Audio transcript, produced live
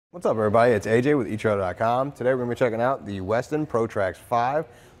What's up, everybody? It's AJ with etrailer.com. Today we're going to be checking out the Westin Pro Traxx 5.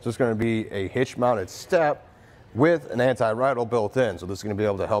 So it's going to be a hitch-mounted step with an anti-rattle built in. So this is going to be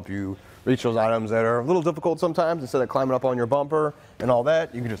able to help you reach those items that are a little difficult sometimes. Instead of climbing up on your bumper and all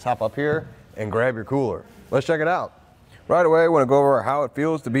that, you can just hop up here and grab your cooler. Let's check it out. Right away, I want to go over how it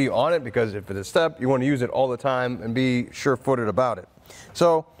feels to be on it, because if it's a step, you want to use it all the time and be sure-footed about it.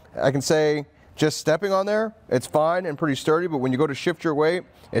 So I can say, just stepping on there, it's fine and pretty sturdy, but when you go to shift your weight,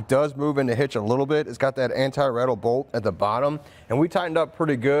 it does move into hitch a little bit. It's got that anti-rattle bolt at the bottom, and we tightened up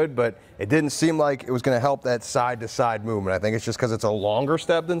pretty good, but it didn't seem like it was going to help that side-to-side movement. I think it's just because it's a longer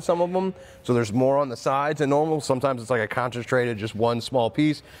step than some of them, so there's more on the sides than normal. Sometimes it's like a concentrated, just one small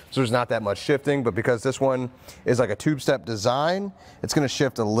piece, so there's not that much shifting, but because this one is like a tube step design, it's going to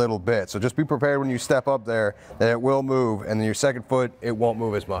shift a little bit. So just be prepared when you step up there that it will move, and then your second foot, it won't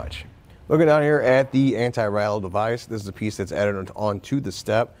move as much. Looking down here at the anti-rattle device, this is a piece that's added onto the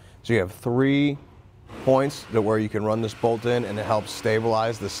step. So you have 3 points where you can run this bolt in, and it helps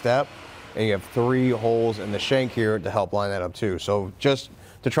stabilize the step. And you have 3 holes in the shank here to help line that up too. So just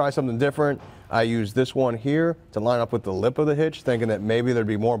to try something different, I use this one here to line up with the lip of the hitch, thinking that maybe there'd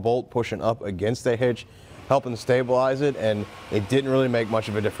be more bolt pushing up against the hitch, helping stabilize it, and it didn't really make much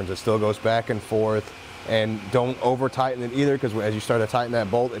of a difference. It still goes back and forth. And don't over tighten it either, because as you start to tighten that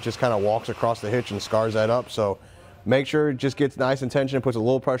bolt, it just kind of walks across the hitch and scars that up. So make sure it just gets nice and tension, puts a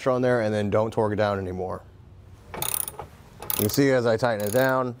little pressure on there, and then don't torque it down anymore. You can see as I tighten it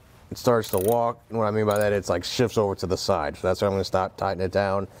down, it starts to walk. And what I mean by that, it's like shifts over to the side. So that's why I'm going to stop, tighten it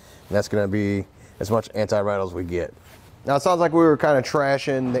down. And that's going to be as much anti-rattle as we get. Now it sounds like we were kind of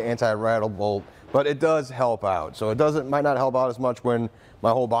trashing the anti-rattle bolt, but it does help out. So it might not help out as much when my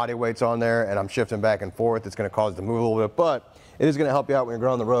whole body weight's on there and I'm shifting back and forth. It's going to cause it to move a little bit, but it is going to help you out when you're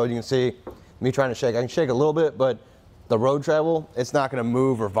going on the road. You can see me trying to shake. I can shake a little bit, but the road travel, it's not going to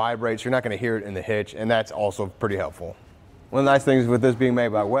move or vibrate, so you're not going to hear it in the hitch, and that's also pretty helpful. One of the nice things with this being made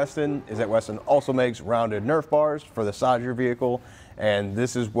by Westin is that Westin also makes rounded Nerf bars for the side of your vehicle, and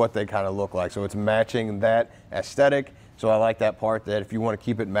this is what they kind of look like. So it's matching that aesthetic. So I like that part, that if you want to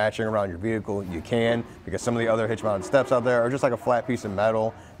keep it matching around your vehicle, you can, because some of the other hitch-mounted steps out there are just like a flat piece of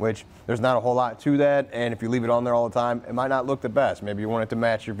metal, which there's not a whole lot to that, and if you leave it on there all the time, it might not look the best. Maybe you want it to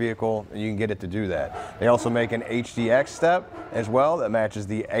match your vehicle, and you can get it to do that. They also make an HDX step as well that matches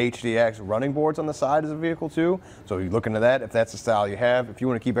the HDX running boards on the side of the vehicle too. So you look into that if that's the style you have. If you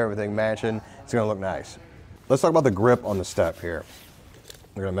want to keep everything matching, it's going to look nice. Let's talk about the grip on the step here.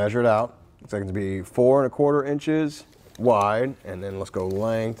 We're going to measure it out. It's going to be 4 1/4 inches wide, and then let's go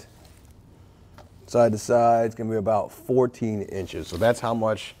length side to side. It's gonna be about 14 inches. So that's how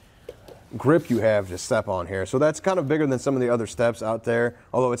much grip you have to step on here. So that's kind of bigger than some of the other steps out there,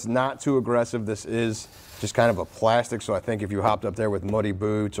 although it's not too aggressive. This is just kind of a plastic, so I think if you hopped up there with muddy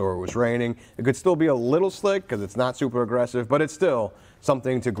boots or it was raining, it could still be a little slick because it's not super aggressive, but it's still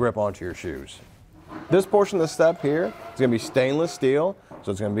something to grip onto your shoes. This portion of the step here is going to be stainless steel,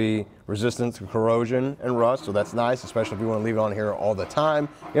 so it's going to be resistant to corrosion and rust, so that's nice, especially if you want to leave it on here all the time.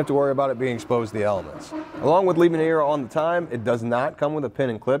 You have to worry about it being exposed to the elements. Along with leaving it here on the time, it does not come with a pin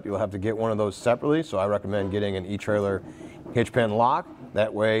and clip. You'll have to get one of those separately, so I recommend getting an etrailer hitch pin lock.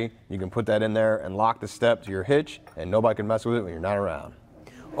 That way you can put that in there and lock the step to your hitch, and nobody can mess with it when you're not around.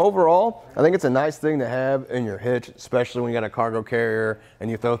 Overall, I think it's a nice thing to have in your hitch, especially when you got a cargo carrier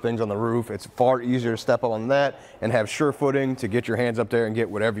and you throw things on the roof. It's far easier to step up on that and have sure footing to get your hands up there and get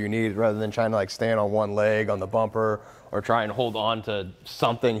whatever you need, rather than trying to like stand on one leg on the bumper or try and hold on to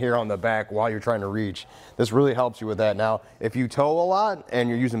something here on the back while you're trying to reach. This really helps you with that. Now, if you tow a lot and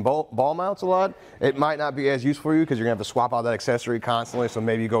you're using ball mounts a lot, it might not be as useful for you because you're gonna have to swap out that accessory constantly. So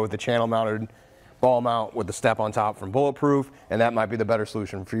maybe you go with the channel mounted ball mount with the step on top from Bulletproof, and that might be the better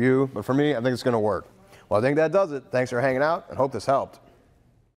solution for you. But for me, I think it's gonna work. Well, I think that does it. Thanks for hanging out, and hope this helped.